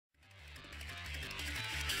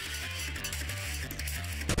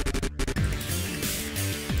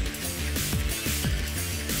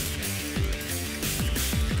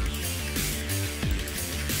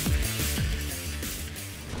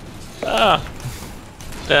Ah!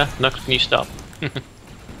 Yeah, Knux, can you stop?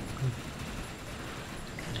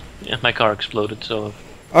 Yeah, my car exploded, so...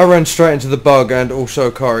 I ran straight into the bug and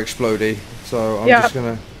also car exploded, so I'm just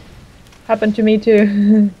gonna... Happened to me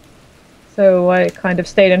too. So I kind of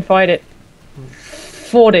stayed and fought it.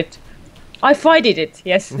 I fighted it,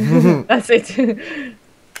 yes. That's it.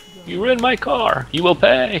 You ran my car! You will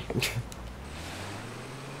pay!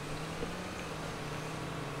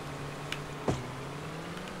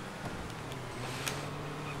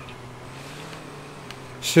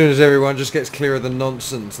 As soon as everyone just gets clear of the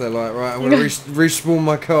nonsense, they're like, right, I'm gonna respawn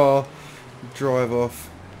my car, drive off.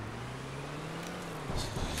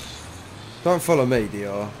 Don't follow me,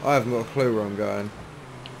 DR. I haven't got a clue where I'm going.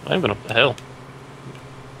 I'm going up the hill.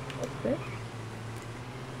 What's this?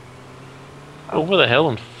 Over the hill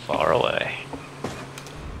and far away.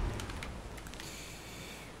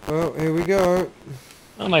 Well, here we go.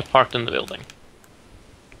 And I parked in the building.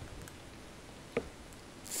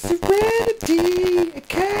 Serenity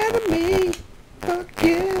Academy. Fuck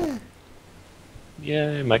yeah.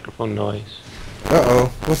 Yay, microphone noise.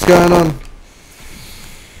 Uh-oh. What's going on?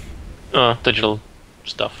 Oh, digital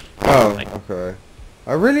stuff. Oh, okay.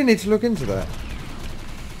 I really need to look into that.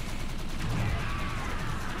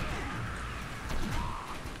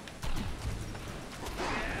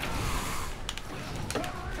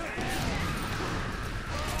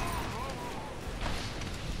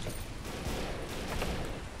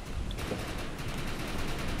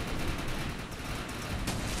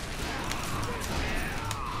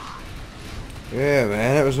 Yeah,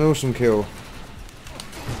 man, that was an awesome kill.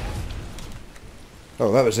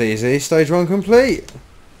 Oh, that was easy. Stage 1 complete.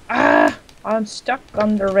 Ah! I'm stuck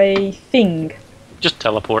under a thing. Just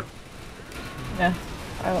teleport. Yeah,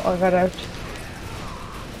 I got out.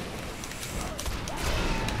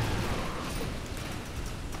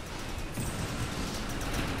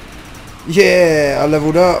 Yeah, I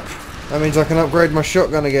leveled up. That means I can upgrade my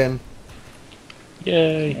shotgun again.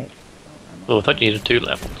 Yay. Okay. Oh, I thought you needed 2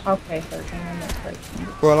 levels. Okay, 13. I'm not great.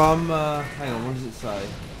 Well, I'm, hang on, what does it say?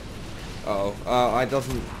 Oh, it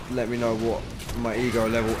doesn't let me know what my ego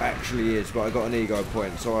level actually is, but I got an ego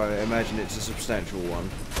point, so I imagine it's a substantial one.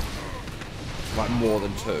 Like more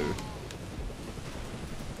than 2.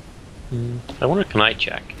 I wonder, can I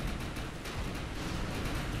check?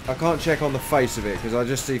 I can't check on the face of it, because I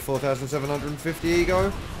just see 4,750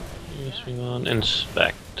 ego. Yes, we want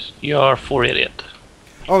inspect. You are 488.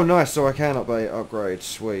 Oh, nice, so I can upgrade,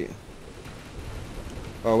 sweet.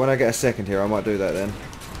 Oh, when I get a second here, I might do that then.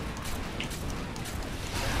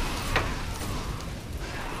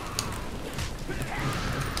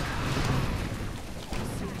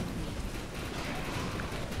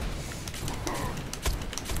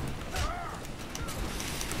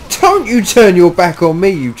 Don't you turn your back on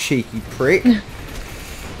me, you cheeky prick.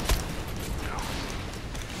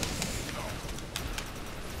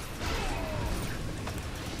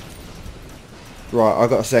 Right, I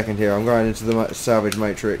got a second here. I'm going into the salvage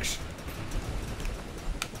matrix.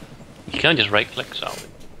 You can't just right click salvage.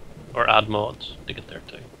 Or add mods to get there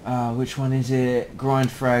too. Which one is it? Grind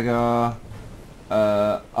fragger.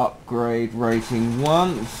 Upgrade rating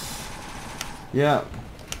once. Yep.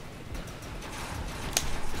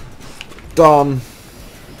 Done.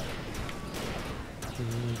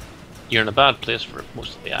 You're in a bad place for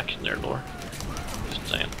most of the action there, Laura. Just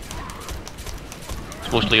saying.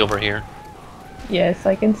 It's mostly over here. Yes,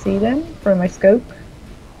 I can see them from my scope.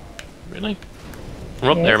 Really? From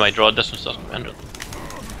up there, Yes. my draw distance doesn't render them.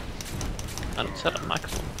 And it's set at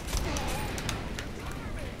maximum.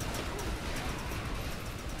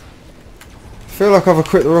 I feel like I've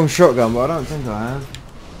equipped the wrong shotgun, but I don't think I have.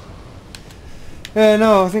 Yeah,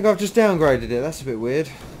 no, I think I've just downgraded it. That's a bit weird.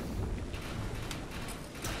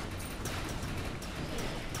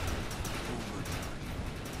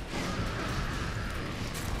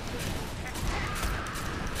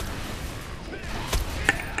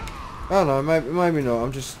 Oh no, maybe not.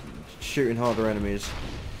 I'm just shooting harder enemies.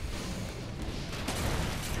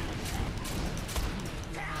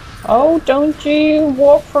 Oh, don't you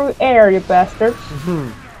walk through air, you bastard.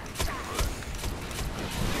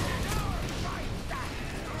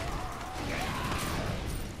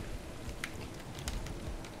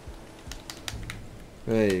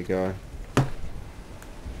 There you go.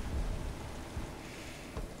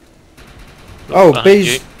 Oh,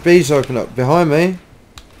 bees open up behind me.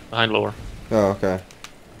 Behind Laura. Oh, okay.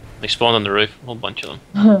 They spawn on the roof, a whole bunch of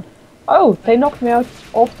them. Oh, they knocked me out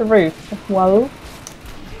off the roof. Well,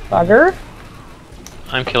 bugger.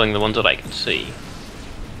 I'm killing the ones that I can see.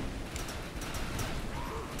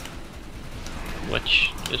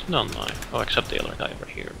 Which is none now. Oh, except the other guy over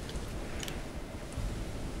here.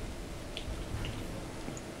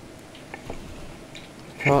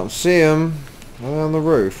 Can't see them. Are they on the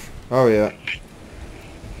roof? Oh yeah.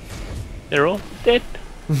 They're all dead.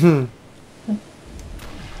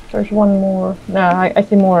 There's one more. No, I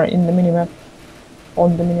see more in the minimap.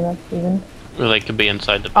 On the minimap, even. Well, they could be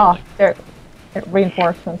inside the Ah, building. there.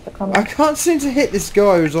 Reinforcements are coming. I can't seem to hit this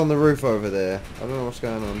guy who's on the roof over there. I don't know what's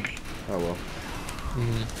going on. Oh well.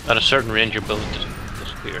 At a certain range, your bullet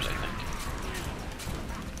disappears, I think.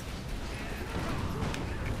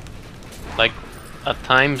 Like, at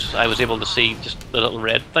times, I was able to see just the little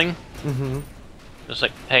red thing. It's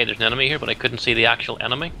like, hey, there's an enemy here, but I couldn't see the actual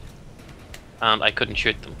enemy. And I couldn't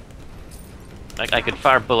shoot them. Like, I could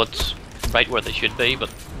fire bullets right where they should be, but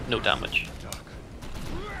no damage.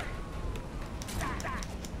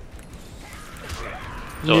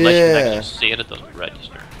 So unless you can actually see it doesn't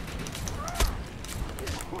register.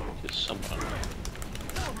 Just someone.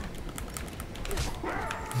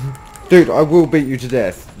 Dude, I will beat you to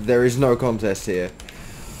death. There is no contest here.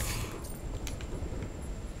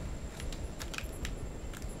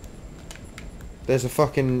 There's a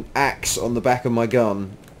fucking axe on the back of my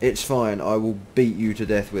gun. It's fine. I will beat you to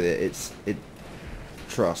death with it.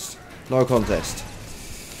 Trust. No contest.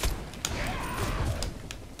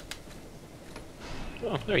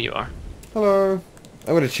 Oh, there you are. Hello.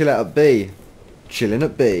 I'm gonna chill out at B. Chilling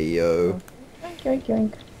at B, yo. Yoink, yoink,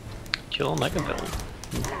 yoink. Chill like a villain.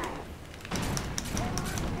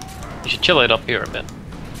 You should chill it up here a bit.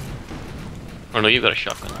 Or no, you've got a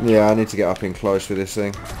shotgun. Yeah, I need to get up in close with this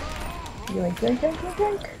thing. Yoink, yoink, yoink, yoink,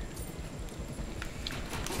 yoink.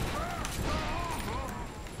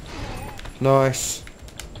 Nice.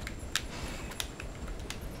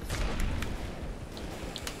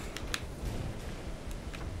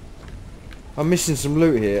 I'm missing some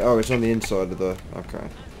loot here. Oh, it's on the inside of the... Okay.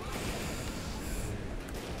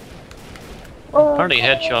 Apparently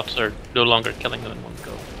headshots are no longer killing them in one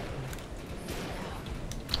go.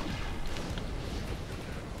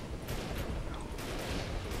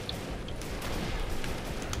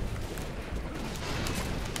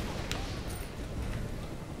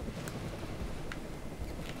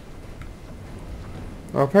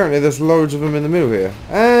 Oh, apparently there's loads of them in the middle here.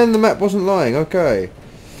 And the map wasn't lying. Okay.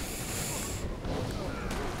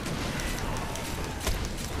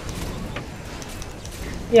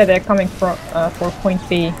 Yeah, they're coming for point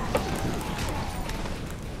B.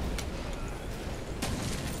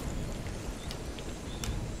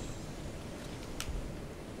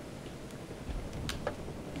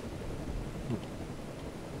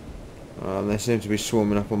 And they seem to be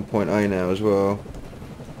swarming up on point A now as well.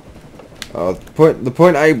 Oh, the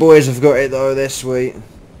point A boys have got it though. They're sweet.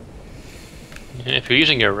 If you're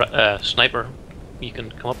using your sniper, you can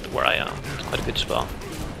come up to where I am. It's quite a good spot.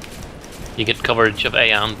 You get coverage of A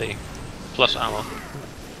and B, plus ammo.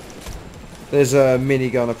 There's a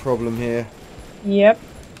minigun problem here. Yep.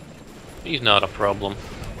 He's not a problem.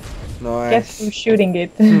 Nice. Guess who's shooting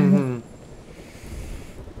it?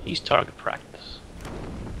 He's target practice.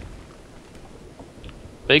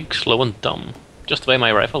 Big, slow and dumb. Just the way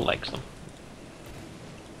my rifle likes them.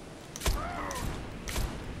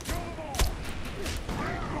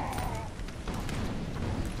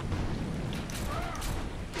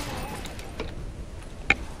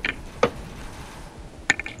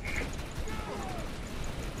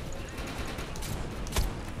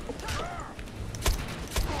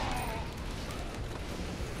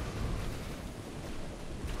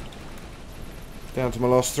 Down to my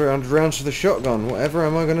last 300 rounds for the shotgun. Whatever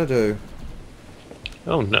am I gonna do?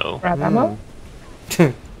 Oh no. Grab ammo?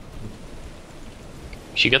 You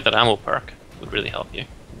should get that ammo perk. Would really help you.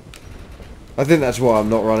 I think that's why I'm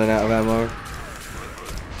not running out of ammo.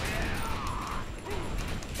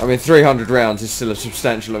 I mean, 300 rounds is still a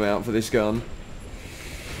substantial amount for this gun.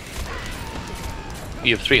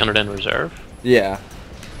 You have 300 in reserve. Yeah.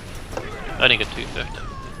 I think it's 250.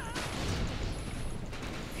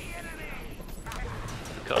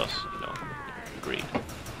 Because, you know, greed.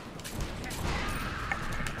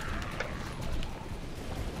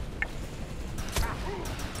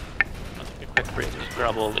 I'll take a quick break, just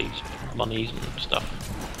grab all these monies and stuff.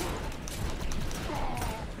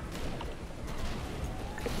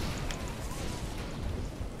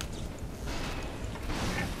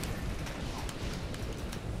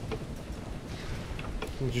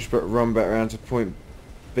 I'll just run back around to point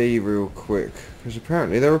B real quick, because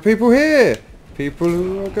apparently there are people here! People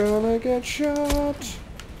who are gonna get shot!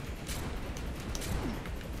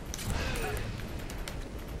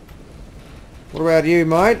 What about you,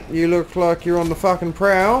 mate? You look like you're on the fucking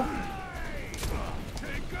prowl.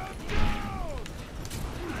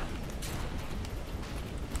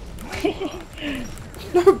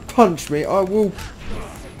 Don't punch me, I will...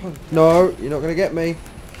 No, you're not gonna get me.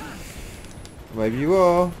 Maybe you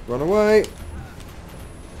are. Run away.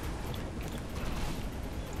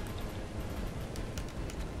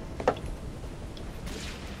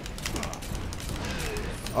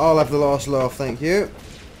 I'll have the last laugh, thank you.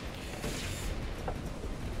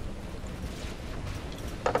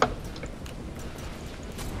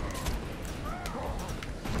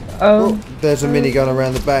 Oh, there's a minigun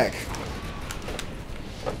around the back.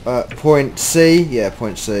 Point C? Yeah,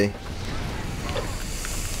 point C.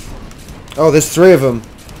 Oh, there's 3 of them.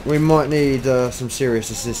 We might need some serious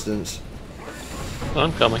assistance.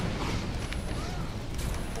 I'm coming.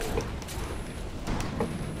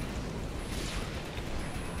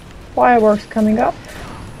 Fireworks coming up.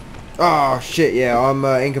 Oh shit, yeah, I'm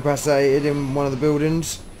incapacitated in one of the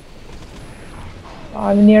buildings.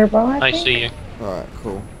 I'm nearby. I see you. Alright,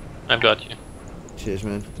 cool. I've got you. Cheers,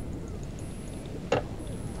 man.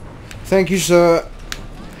 Thank you, sir.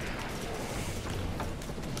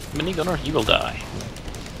 Minigunner, you will die.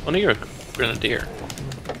 Oh no, you're a grenadier.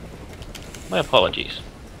 My apologies.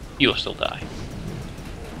 You will still die.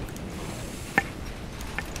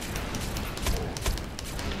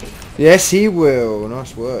 Yes, he will.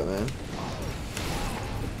 Nice work, man.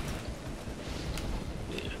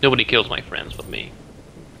 Nobody kills my friends but me.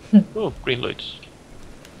 Oh, green loots.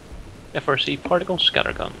 FRC particle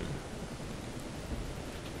scattergun.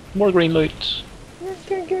 More green loots.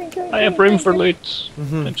 I have room for loots.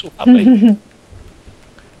 I'm so happy.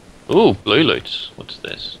 Ooh, blue loots. What's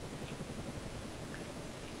this?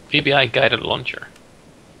 VBI guided launcher.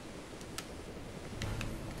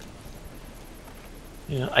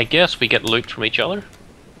 Yeah, I guess we get loot from each other.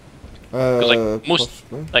 Because like most,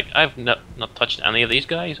 possibly. like I've not touched any of these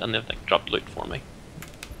guys, and they've like dropped loot for me.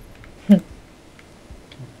 So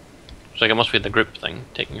like it must be the group thing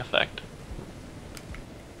taking effect.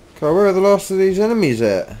 Okay, where are the last of these enemies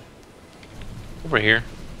at? Over here.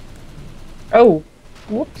 Oh,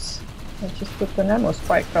 whoops. I just put an ammo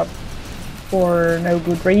spike up for no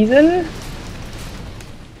good reason.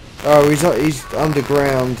 Oh, he's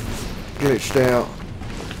underground, glitched out.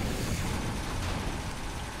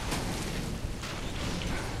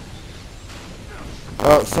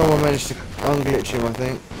 Oh, someone managed to unglitch him, I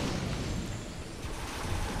think.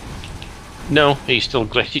 No, he's still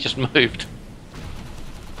glitched. He just moved.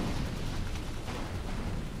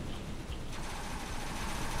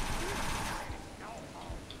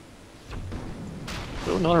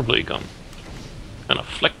 Oh, another blue gun. And a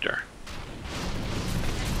flictor.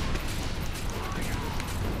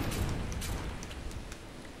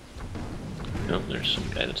 Oh, there's some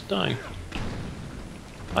guy that's dying.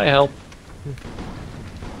 I help.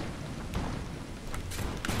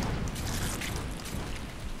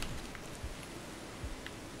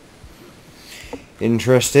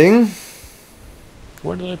 Interesting.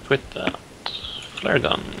 Where did I put that? Flare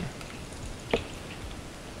gun.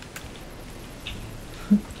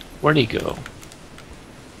 Where'd he go?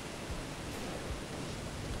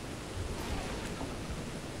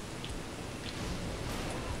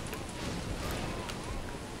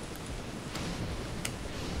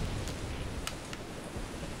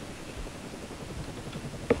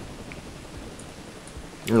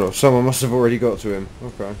 Oh, someone must have already got to him.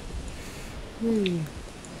 Okay.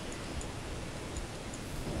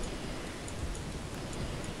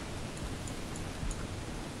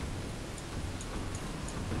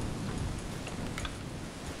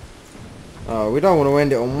 Oh, we don't want to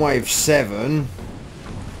end it on wave 7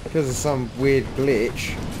 because of some weird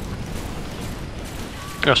glitch.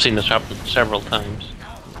 I've seen this happen several times.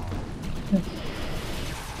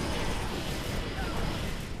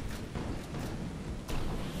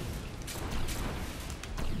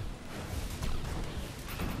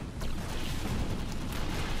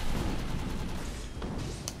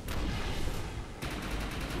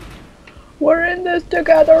 We're in this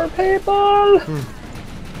together, people!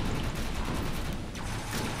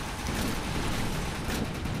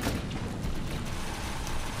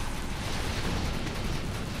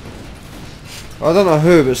 I don't know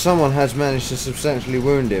who, but someone has managed to substantially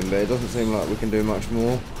wound him, but it doesn't seem like we can do much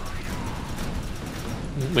more.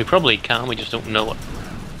 We probably can, we just don't know it.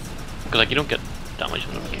 Because like you don't get damage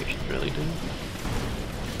notifications really, do you?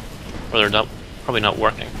 Or they're not, probably not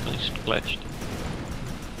working, at least glitched.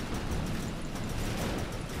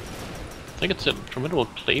 I think it's a formidable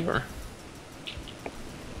cleaver.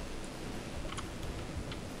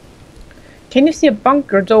 Can you see a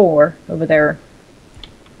bunker door over there?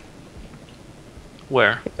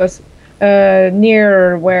 Where? Because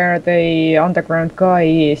near where the underground guy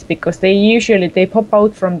is, because they pop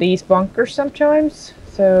out from these bunkers sometimes.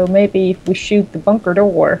 So maybe if we shoot the bunker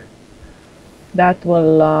door, that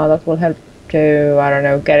will help to, I don't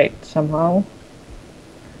know, get it somehow.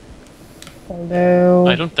 Although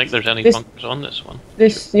I don't think there's any this- bunkers on this one.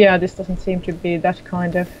 this doesn't seem to be that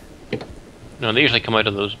kind of. No, they usually come out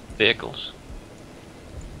of those vehicles.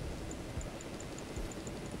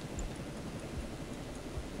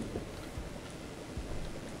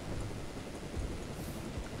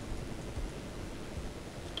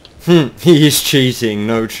 He is cheating,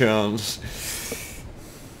 no chance.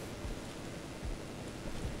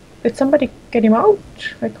 Did somebody get him out?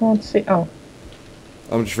 I can't see. Oh,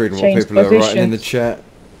 I'm just reading what Change people are writing in the positions. chat.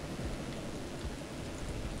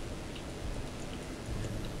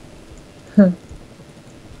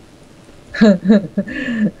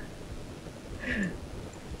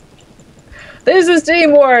 this is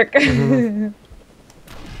teamwork.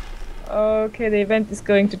 Okay, the event is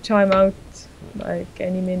going to time out like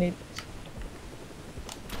any minute.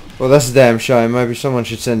 Well, that's a damn shame. Maybe someone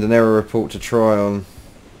should send an error report to Tryon.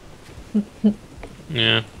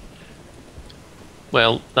 Yeah.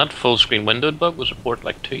 Well, that full screen windowed bug was reported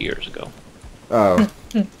like 2 years ago. Oh.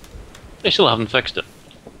 They still haven't fixed it.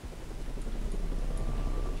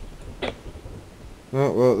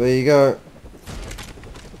 Oh, well, there you go.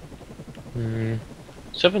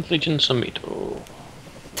 7th Legion Samito.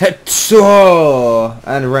 Tetsuo!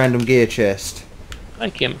 And a random gear chest. I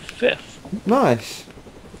came 5th. Nice.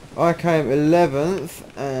 I came 11th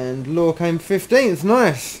and Law came 15th.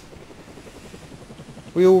 Nice.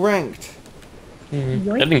 We all ranked. I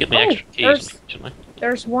didn't get the extra keys, actually.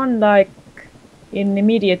 There's one like in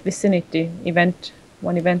immediate vicinity event.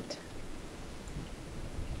 One event.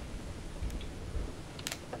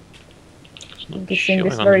 It's I'm not guessing showing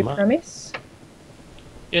this on very the map. premise.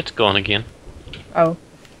 It's gone again. Oh.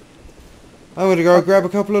 I'm gonna go grab a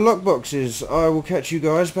couple of lockboxes. I will catch you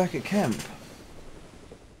guys back at camp.